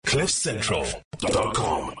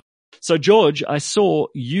CliffCentral.com. So, George, I saw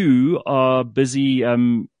you are busy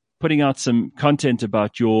putting out some content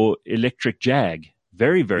about your electric Jag.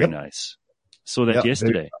 Very, very nice. Saw that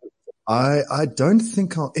yesterday. I don't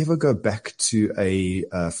think I'll ever go back to a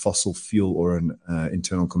fossil fuel or an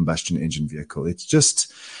internal combustion engine vehicle. It's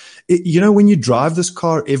just, when you drive this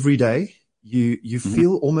car every day, you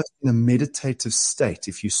feel almost in a meditative state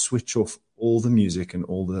if you switch off all the music and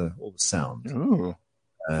all the sound.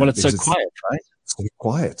 Well, it's so quiet, right? It's so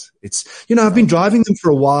quiet. It's, I've been driving them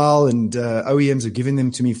for a while, and OEMs have given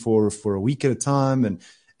them to me for a week at a time, and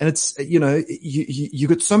it's, you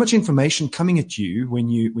get so much information coming at you when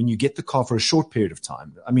you get the car for a short period of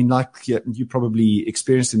time. I mean, like you probably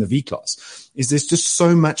experienced in the V-Class, there's just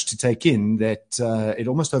so much to take in that it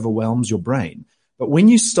almost overwhelms your brain. But when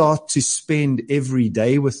you start to spend every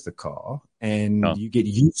day with the car and you get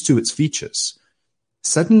used to its features,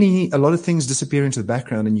 suddenly a lot of things disappear into the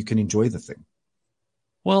background and you can enjoy the thing.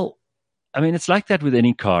 Well, I mean, it's like that with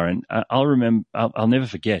any car. And I'll never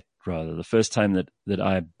forget, rather, the first time that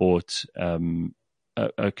I bought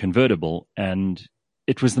a convertible, and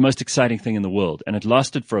it was the most exciting thing in the world. And it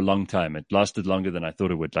lasted for a long time. It lasted longer than I thought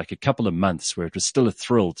it would, like a couple of months, where it was still a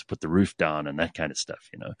thrill to put the roof down and that kind of stuff,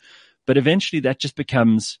 But eventually that just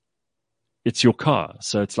becomes, it's your car.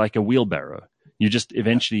 So it's like a wheelbarrow. You just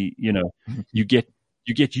eventually, you get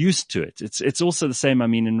used to it. It's also the same. I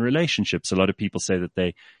mean, in relationships, a lot of people say that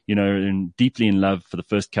they, are deeply in love for the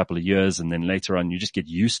first couple of years, and then later on you just get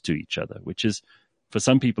used to each other, which is for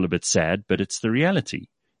some people a bit sad, but it's the reality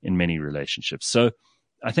in many relationships. So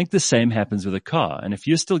I think the same happens with a car. And if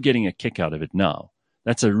you're still getting a kick out of it now,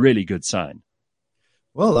 that's a really good sign.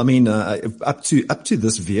 Well, I mean, up to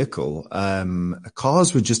this vehicle,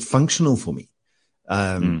 cars were just functional for me.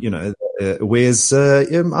 Whereas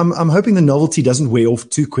I'm hoping the novelty doesn't wear off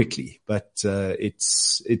too quickly, but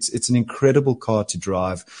it's an incredible car to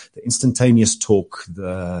drive. The instantaneous torque,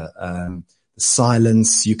 the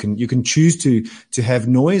silence. You can choose to have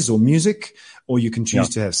noise or music, or you can choose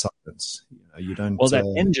to have silence. You don't. Well, that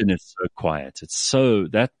engine is so quiet. It's so,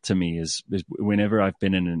 that to me is whenever I've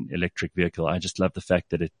been in an electric vehicle, I just love the fact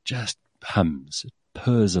that it just hums, it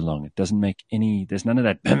purrs along. It doesn't make there's none of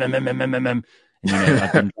that. And,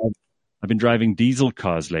 I've been driving diesel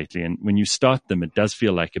cars lately, and when you start them, it does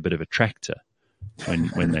feel like a bit of a tractor when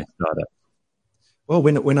they start up. Well,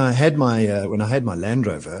 when I had my Land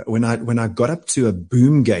Rover, when I got up to a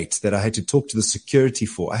boom gate that I had to talk to the security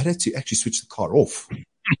for, I had to actually switch the car off. You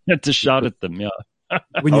had to shout at them, yeah.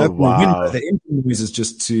 When you open the window, the engine noise is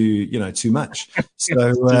just too much.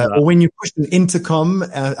 So, or when you push an intercom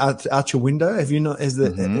out your window, has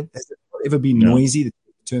it ever been noisy to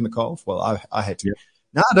turn the car off? Well, I had to. Yeah.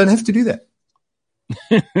 No, I don't have to do that.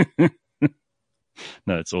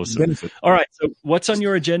 No, it's awesome. All right. So what's on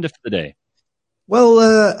your agenda for the day? Well,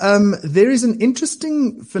 there is an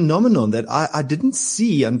interesting phenomenon that I didn't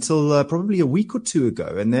see until probably a week or two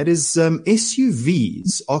ago, and that is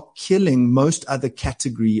SUVs are killing most other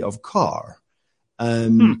category of car.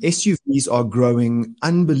 SUVs are growing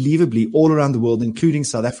unbelievably all around the world, including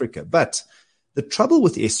South Africa. But the trouble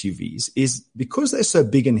with SUVs is because they're so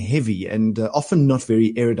big and heavy and often not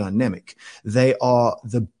very aerodynamic, they are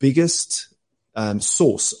the biggest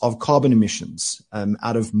source of carbon emissions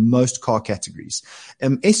out of most car categories.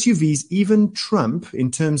 SUVs even trump in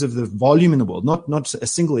terms of the volume in the world, not a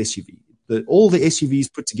single SUV. All the SUVs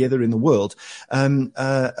put together in the world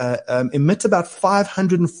emit about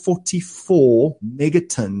 544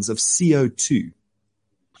 megatons of CO2.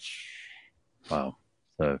 Wow.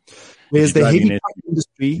 So, whereas the heavy truck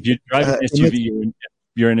industry, if you drive an SUV,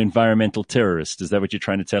 you're an environmental terrorist. Is that what you're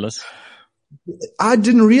trying to tell us? I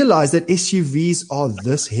didn't realize that SUVs are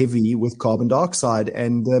this heavy with carbon dioxide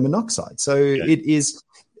and monoxide. So it is,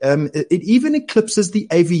 it even eclipses the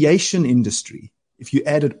aviation industry if you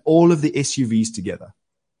added all of the SUVs together.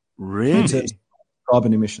 Really? In terms of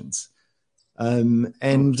carbon emissions.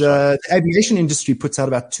 The aviation industry puts out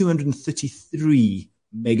about 233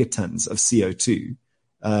 megatons of CO2.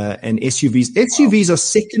 And SUVs are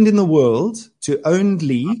second in the world to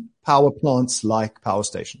only power plants like power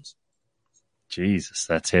stations. Jesus,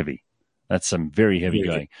 that's heavy. That's some very heavy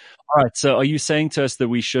going. All right. So are you saying to us that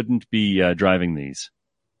we shouldn't be driving these?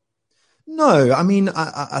 No, I mean,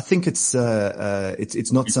 I think it's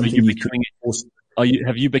not something you can force.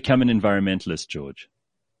 Have you become an environmentalist, George?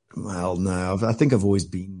 Well, no, I think I've always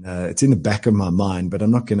been, it's in the back of my mind, but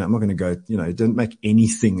I'm not going to go, don't make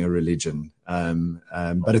anything a religion.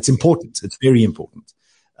 But it's important. It's very important.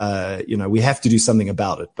 we have to do something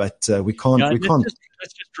about it, but we can't. Yeah, we can't.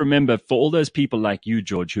 Let's just remember, for all those people like you,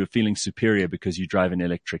 George, who are feeling superior because you drive an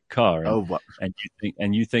electric car and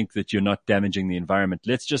you think that you're not damaging the environment.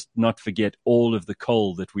 Let's just not forget all of the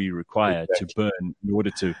coal that we require to burn in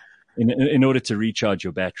order to recharge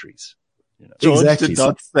your batteries. George did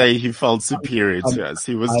not say he felt superior to us.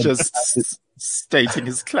 He was just stating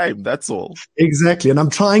his claim. That's all. Exactly, and I'm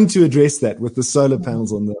trying to address that with the solar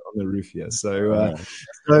panels on the roof here. So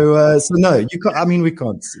no, you can't. I mean, we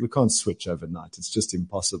can't switch overnight. It's just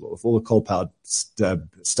impossible. If all the coal-powered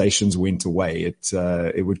stations went away,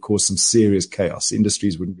 it would cause some serious chaos.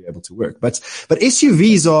 Industries wouldn't be able to work. But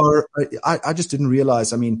SUVs are. I just didn't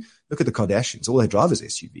realize. I mean, look at the Kardashians. All they drive is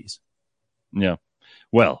SUVs. Yeah.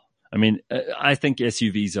 Well, I mean, I think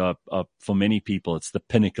SUVs are for many people, it's the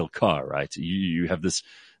pinnacle car, right? You have this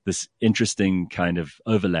interesting kind of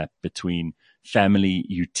overlap between family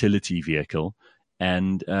utility vehicle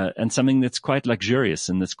and something that's quite luxurious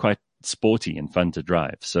and that's quite sporty and fun to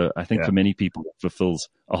drive. So I think for many people, it fulfills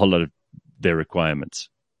a whole lot of their requirements.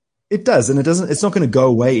 It does, and it's not going to go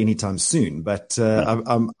away anytime soon. But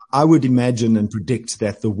I would imagine and predict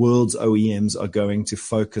that the world's OEMs are going to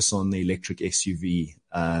focus on the electric SUV.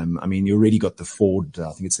 I mean, you already got the Ford,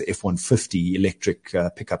 I think it's the F-150 electric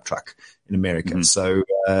pickup truck in America. Mm-hmm. So,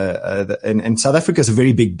 and South Africa is a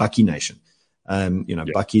very big Bakkie nation.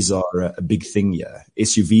 Bakkies are a big thing here.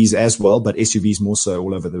 SUVs as well, but SUVs more so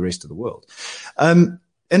all over the rest of the world.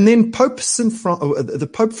 And then the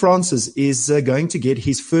Pope Francis is going to get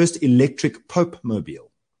his first electric Pope mobile.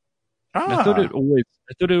 I thought it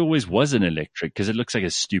always was an electric because it looks like a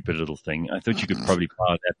stupid little thing. I thought you could probably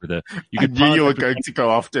power that with a. I knew you were going to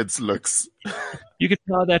go after its looks. You could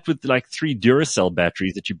power that with like 3 Duracell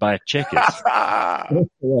batteries that you buy at Checkers.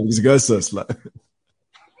 Because it goes so slow.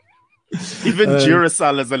 Even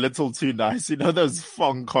Duracell is a little too nice. You know those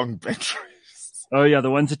Hong Kong batteries. Oh yeah,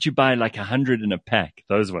 the ones that you buy like 100 in a pack.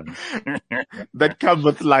 Those ones that come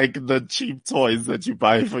with like the cheap toys that you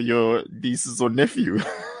buy for your nieces or nephew.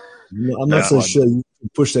 I'm not so sure you can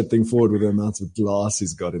push that thing forward with the amount of glass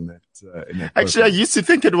he's got in that. Actually, I used to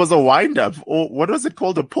think it was a wind up, or what was it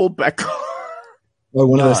called, a pullback? Oh,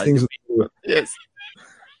 one of those things. Yes.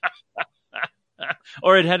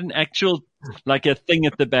 Or it had an actual, like a thing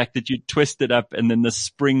at the back that you twisted up and then the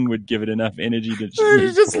spring would give it enough energy to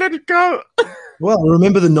just let it go. Well, I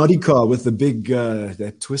remember the Noddy car with the big,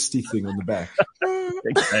 that twisty thing on the back.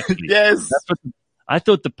 Exactly. Yes. I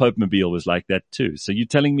thought the Pope Mobile was like that too. So you're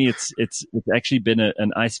telling me it's actually been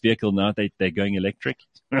an ICE vehicle now they're going electric?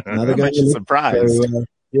 Now they're going electric. Surprise. So,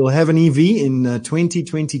 you'll have an EV in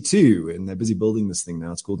 2022 and they're busy building this thing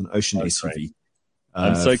now. It's called an Ocean SUV. Right.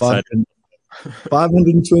 I'm so excited.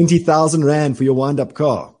 520,000 Rand for your wind-up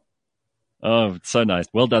car. Oh, it's so nice.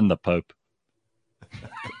 Well done, the Pope.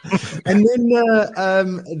 And then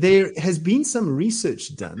there has been some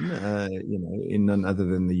research done, in none other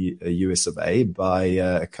than the US of A by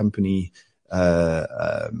a company.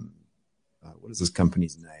 What is this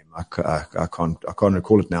company's name? I can't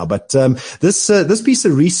recall it now. But this piece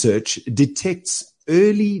of research detects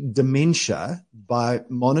early dementia by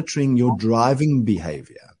monitoring your driving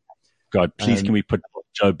behavior. God, please can we put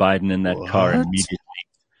Joe Biden in that car immediately?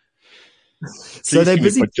 So they're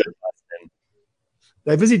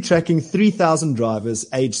busy tracking 3,000 drivers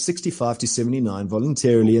aged 65 to 79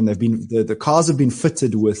 voluntarily, and they've been the cars have been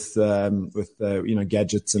fitted with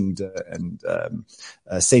gadgets and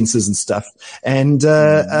sensors and stuff. And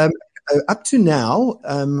up to now,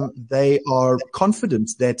 they are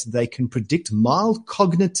confident that they can predict mild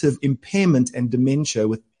cognitive impairment and dementia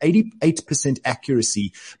with 88%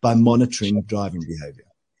 accuracy by monitoring driving behavior.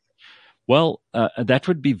 Well, that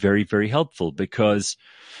would be very, very helpful because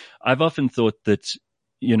I've often thought that,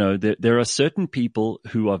 there are certain people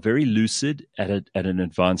who are very lucid at an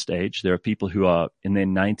advanced age. There are people who are in their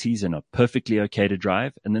 90s and are perfectly okay to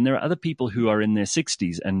drive. And then there are other people who are in their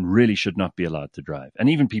 60s and really should not be allowed to drive. And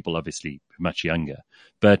even people obviously much younger.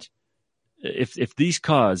 But if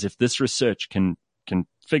this research can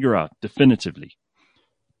figure out definitively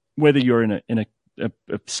whether you're in a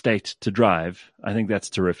state to drive, I think that's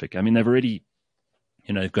terrific. I mean, they've already,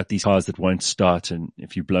 they've got these cars that won't start, and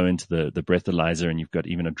if you blow into the breathalyzer and you've got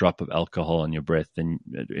even a drop of alcohol on your breath, then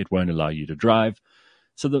it won't allow you to drive.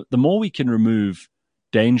 So the more we can remove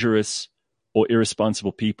dangerous or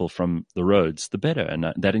irresponsible people from the roads, the better. And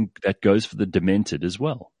that goes for the demented as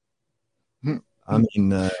well. I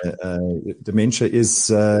mean, dementia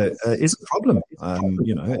is a problem,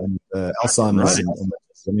 and Alzheimer's.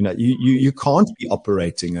 Right. You can't be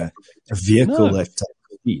operating a vehicle at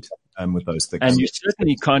speed with those things. And you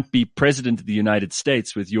certainly can't be president of the United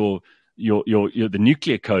States with your the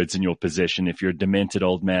nuclear codes in your possession if you're a demented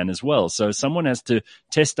old man as well. So someone has to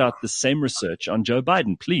test out the same research on Joe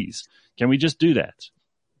Biden, please. Can we just do that?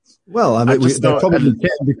 Well, I mean, they probably can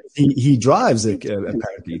because he drives,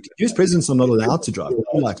 apparently. US presidents are not allowed to drive.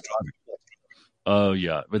 He likes driving. Oh,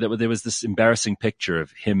 yeah. But there was this embarrassing picture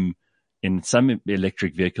of him in some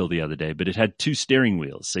electric vehicle the other day, but it had two steering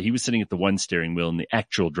wheels. So he was sitting at the one steering wheel and the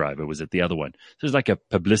actual driver was at the other one. So it was like a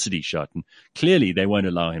publicity shot. And clearly they won't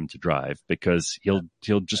allow him to drive because he'll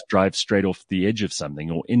just drive straight off the edge of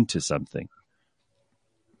something or into something.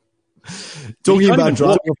 Talking about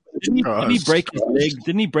driving. Didn't he break his leg?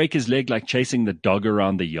 Didn't he break his leg like chasing the dog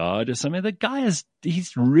around the yard or something? The guy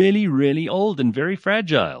he's really, really old and very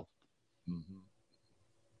fragile.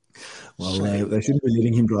 Well, they shouldn't be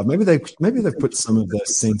letting him drive. Maybe they've put some of the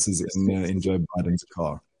sensors in Joe Biden's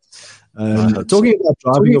car. Talking about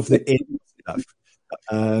driving off the edge stuff,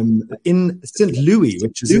 in St. Louis,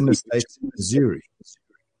 which is in the state of Missouri.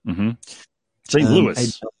 Mm-hmm. St.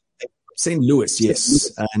 Louis. St. Louis,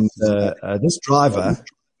 yes. And this driver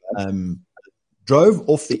drove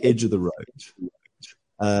off the edge of the road,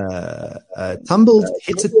 tumbled,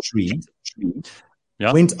 hit a tree,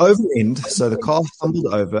 went over end, so the car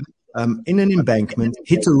tumbled over in an embankment,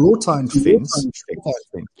 hit a wrought iron fence,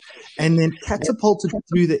 and then catapulted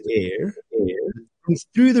through the air and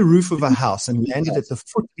through the roof of a house and landed at the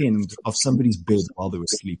foot end of somebody's bed while they were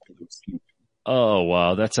sleeping. Oh,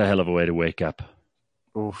 wow. That's a hell of a way to wake up.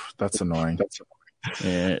 Oof, that's annoying.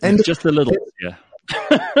 Yeah, and just a little, yeah.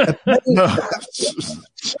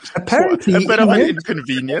 Apparently, a bit of an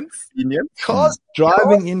inconvenience. Cars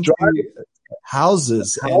driving into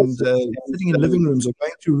houses and sitting in living rooms or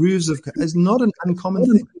going to roofs is not an uncommon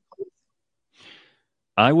thing.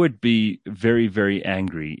 I would be very, very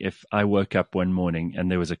angry if I woke up one morning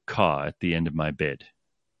and there was a car at the end of my bed.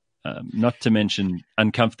 Not to mention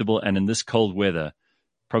uncomfortable, and in this cold weather,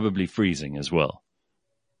 probably freezing as well.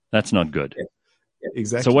 That's not good. Yeah,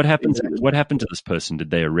 exactly. So what happened? What happened to this person?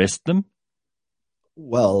 Did they arrest them?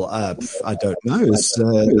 Well, I don't know.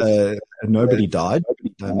 Nobody died.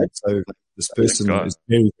 So this person is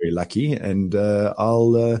very, very lucky, and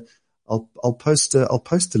I'll post a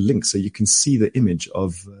link so you can see the image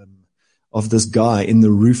of this guy in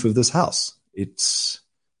the roof of this house. It's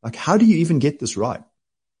like, how do you even get this right?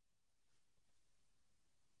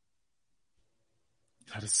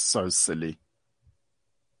 That is so silly.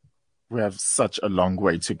 We have such a long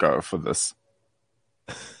way to go for this.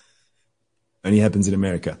 Only happens in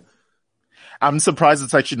America. I'm surprised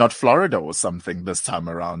it's actually not Florida or something this time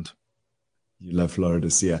around. You love Florida,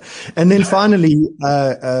 yeah. And then finally,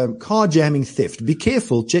 car jamming theft. Be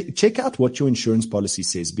careful. Check out what your insurance policy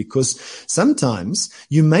says, because sometimes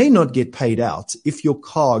you may not get paid out if your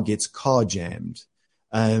car gets car jammed.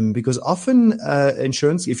 Because often,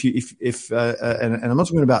 insurance, and I'm not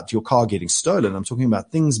talking about your car getting stolen. I'm talking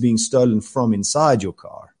about things being stolen from inside your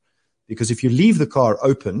car. Because if you leave the car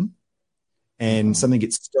open and something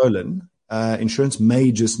gets stolen, insurance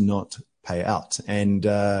may just not pay out. And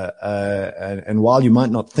while you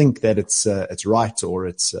might not think that it's right or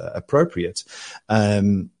it's appropriate,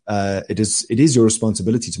 it is your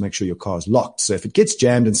responsibility to make sure your car is locked. So if it gets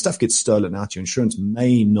jammed and stuff gets stolen out, your insurance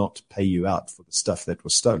may not pay you out for the stuff that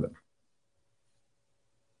was stolen.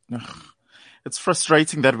 It's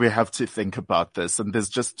frustrating that we have to think about this, and there's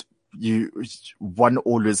just one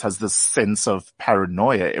always has this sense of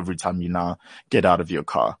paranoia every time you now get out of your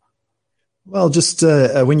car. Well, just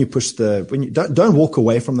when you don't walk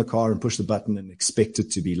away from the car and push the button and expect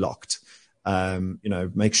it to be locked.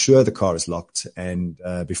 Make sure the car is locked, and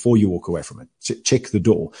before you walk away from it, check the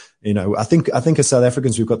door. I think as South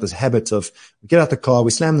Africans, we've got this habit of we get out the car,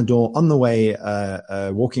 we slam the door on the way,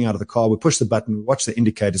 walking out of the car, we push the button, we watch the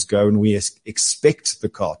indicators go, and we expect the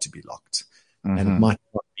car to be locked. Mm-hmm. And it might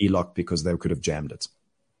not be locked because they could have jammed it.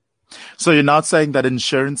 So you're not saying that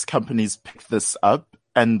insurance companies pick this up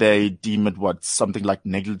and they deem it something like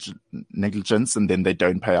negligence, and then they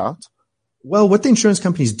don't pay out? Well, what the insurance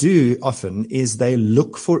companies do often is they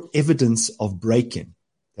look for evidence of break-in.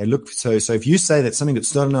 They look, so if you say that something got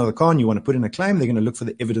stolen out of the car and you want to put in a claim, they're going to look for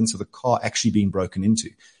the evidence of the car actually being broken into.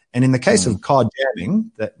 And in the case of car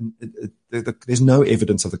jamming, there's no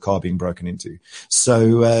evidence of the car being broken into.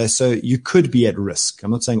 So you could be at risk.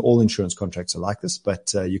 I'm not saying all insurance contracts are like this,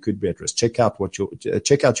 but you could be at risk. Check out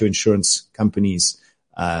your insurance company's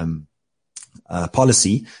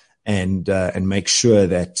policy and make sure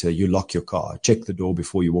that you lock your car. Check the door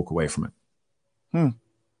before you walk away from it.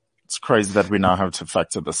 It's crazy that we now have to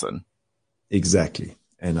factor this in. Exactly.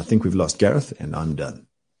 And I think we've lost Gareth, and I'm done.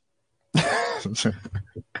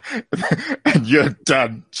 And you're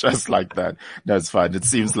done just like that. No, it's fine. It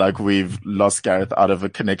seems like we've lost Gareth out of a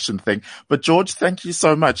connection thing. But George, thank you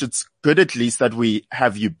so much. It's good at least that we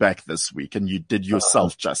have you back this week and you did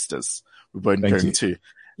yourself justice. We weren't going to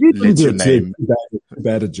let your name. Too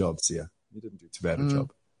bad a job, Sia. You didn't do too bad a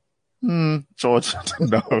job. George,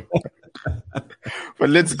 no. But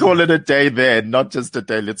let's call it a day there, not just a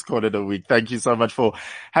day. Let's call it a week. Thank you so much for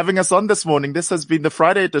having us on this morning. This has been the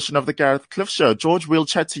Friday edition of the Gareth Cliff Show. George, we'll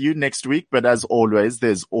chat to you next week. But as always,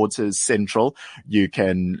 there's Autos Central. You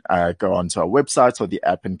can go onto our website or the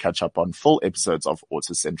app and catch up on full episodes of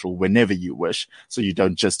Autos Central whenever you wish. So you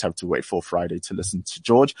don't just have to wait for Friday to listen to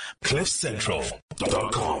George.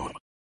 CliffCentral.com